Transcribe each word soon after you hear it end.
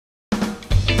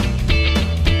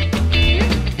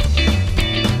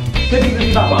Charlie's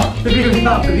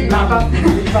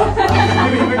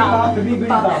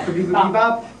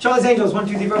Angels, 1,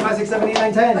 2, 3, 4, 5, 6, 7, 8,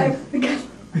 9, 10.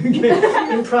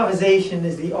 Improvisation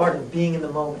is the art of being in the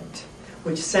moment,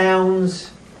 which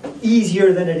sounds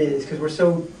easier than it is because we're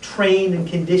so trained and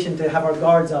conditioned to have our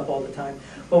guards up all the time.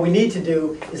 What we need to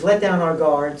do is let down our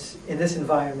guards in this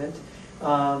environment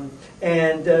and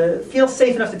feel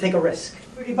safe enough to take a risk.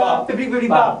 Cal,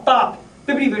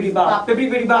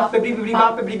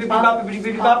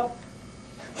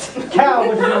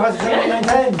 what does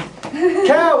 7910?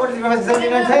 Cow, 1, 2, 3, 4, 5, 6, 7, 8,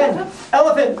 9, 10.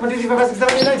 Elephant, 1, 2, 3, 4, 5, 6,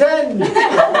 7, 8, 9, 10.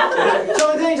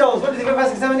 Charlie's Angels, 1, 2, 3, 4, 5,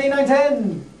 6, 7, 8, 9,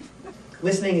 10.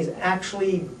 Listening is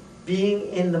actually being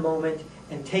in the moment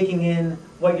and taking in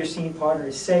what your scene partner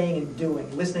is saying and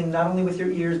doing. Listening not only with your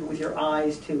ears, but with your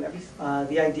eyes too.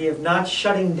 The idea of not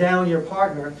shutting down your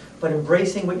partner, but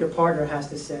embracing what your partner has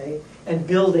to say and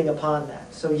building upon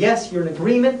that. So yes, you're in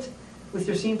agreement with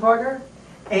your scene partner,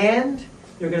 and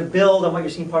you're going to build on what your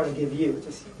scene partner gives you.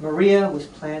 Maria was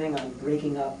planning on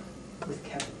breaking up with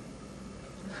Kevin.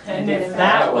 And if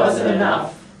that wasn't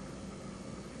enough.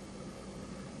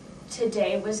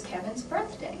 Today was Kevin's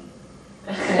birthday.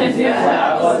 And if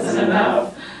that wasn't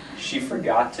enough. She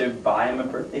forgot to buy him a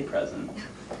birthday present.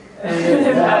 And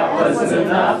if that wasn't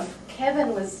enough.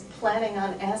 Kevin was planning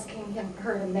on asking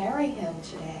her to marry him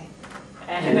today.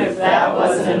 And if that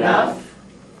wasn't enough.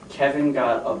 Kevin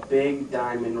got a big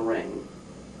diamond ring.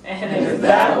 And if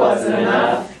that wasn't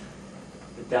enough.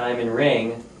 The diamond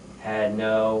ring had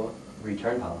no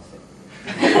return policy.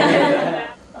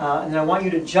 And I want you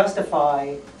to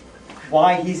justify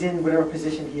why he's in whatever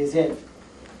position he is in.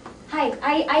 Hi,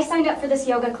 I signed up for this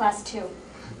yoga class too.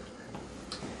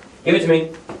 Give it to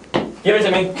me. Give it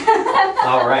to me.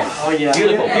 All right. Oh yeah.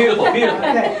 Beautiful, beautiful, beautiful.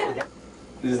 Okay.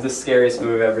 This is the scariest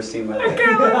movie I've ever seen in my life. I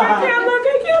can't look, I can't look,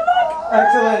 I can't look.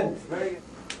 Excellent. Very good.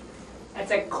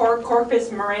 That's a corpus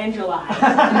miranduli.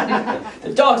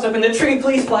 The dog's up in the tree.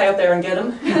 Please fly up there and get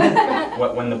him.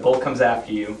 When the bull comes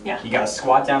after you, Yeah. you gotta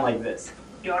squat down like this.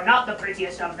 You're not the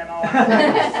prettiest of them all.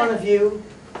 In front of you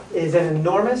is an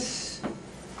enormous,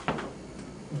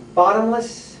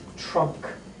 bottomless trunk.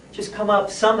 Just come up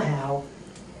somehow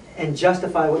and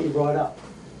justify what you brought up.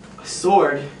 A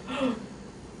sword.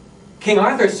 King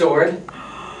Arthur's sword.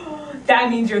 That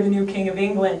means you're the new king of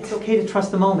England. It's okay to trust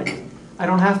the moment. I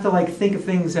don't have to think of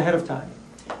things ahead of time.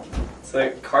 It's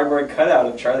like a cardboard cutout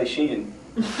of Charlie Sheen.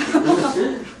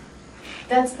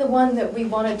 That's the one that we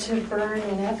wanted to burn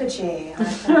in effigy.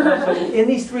 So in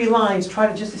these 3 lines, try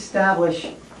to just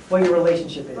establish what your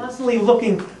relationship is. Constantly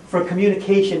looking for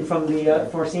communication from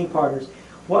our scene partners.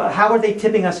 How are they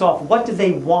tipping us off? What do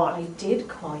they want? I did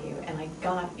call you and I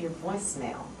got your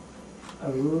voicemail.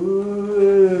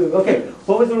 Ooh. Okay,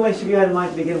 what was the relationship you had in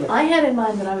mind to begin with? I had in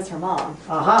mind that I was her mom.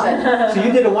 Aha. So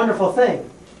you did a wonderful thing,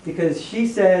 because she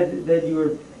said that you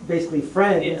were basically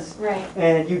friends. Yes. Right.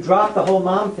 And you dropped the whole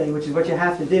mom thing, which is what you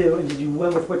have to do, and you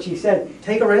went with what she said.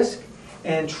 Take a risk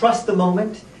and trust the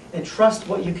moment and trust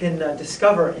what you can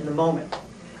discover in the moment.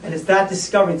 And it's that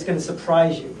discovery that's going to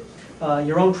surprise you.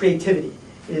 Your own creativity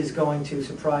is going to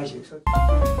surprise you. So